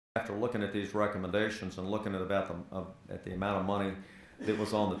after looking at these recommendations and looking at at the amount of money that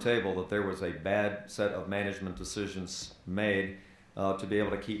was on the table, that there was a bad set of management decisions made to be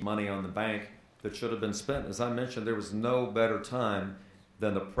able to keep money on the bank that should have been spent. As I mentioned, there was no better time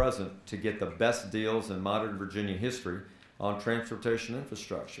than the present to get the best deals in modern Virginia history on transportation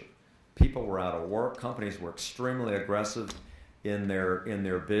infrastructure. People were out of work. Companies were extremely aggressive in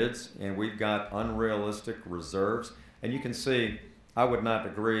their bids, and we've got unrealistic reserves. And you can see, I would not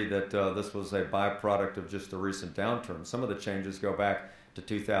agree that this was a byproduct of just the recent downturn. Some of the changes go back to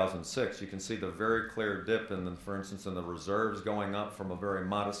 2006. You can see the very clear dip for instance, in the reserves going up from a very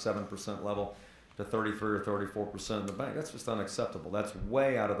modest 7% level to 33 or 34% in the bank. That's just unacceptable. That's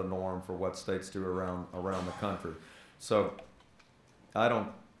way out of the norm for what states do around the country. So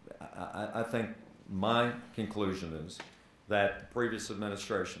I think my conclusion is that the previous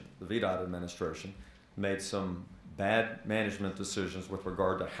administration, the VDOT administration, made some bad management decisions with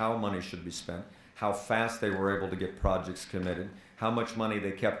regard to how money should be spent, how fast they were able to get projects committed, how much money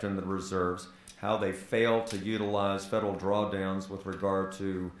they kept in the reserves, how they failed to utilize federal drawdowns with regard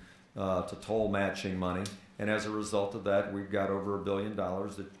to toll matching money. And as a result of that, we've got over $1 billion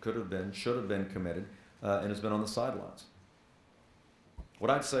that could have been, should have been committed, and has been on the sidelines.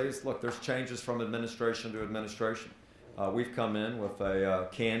 What I'd say is, look, there's changes from administration to administration. We've come in with a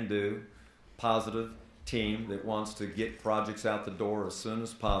can-do, positive team that wants to get projects out the door as soon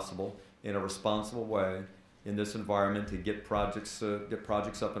as possible in a responsible way in this environment to get projects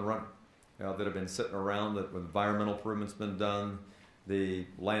up and running that have been sitting around, that environmental improvements been done, the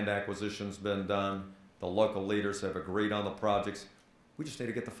land acquisition's been done, the local leaders have agreed on the projects. We just need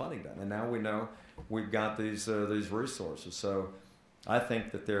to get the funding done, and now we know we've got these resources. So I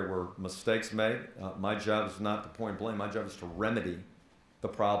think that there were mistakes made. My job is not to point blame. My job is to remedy the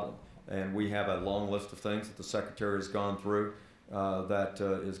problem. And we have a long list of things that the Secretary has gone through that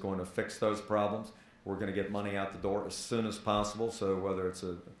is going to fix those problems. We're going to get money out the door as soon as possible. So whether it's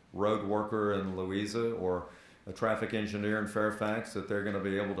a road worker in Louisa or a traffic engineer in Fairfax, that they're going to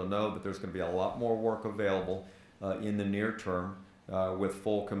be able to know that there's going to be a lot more work available in the near term with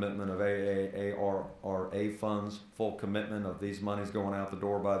full commitment of ARRA funds, full commitment of these monies going out the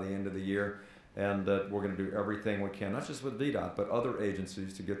door by the end of the year. And we're going to do everything we can, not just with VDOT, but other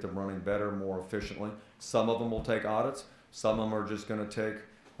agencies to get them running better, more efficiently. Some of them will take audits. Some of them are just going to take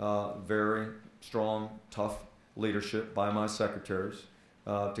very strong, tough leadership by my secretaries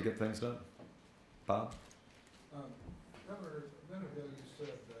to get things done. Bob? Governor,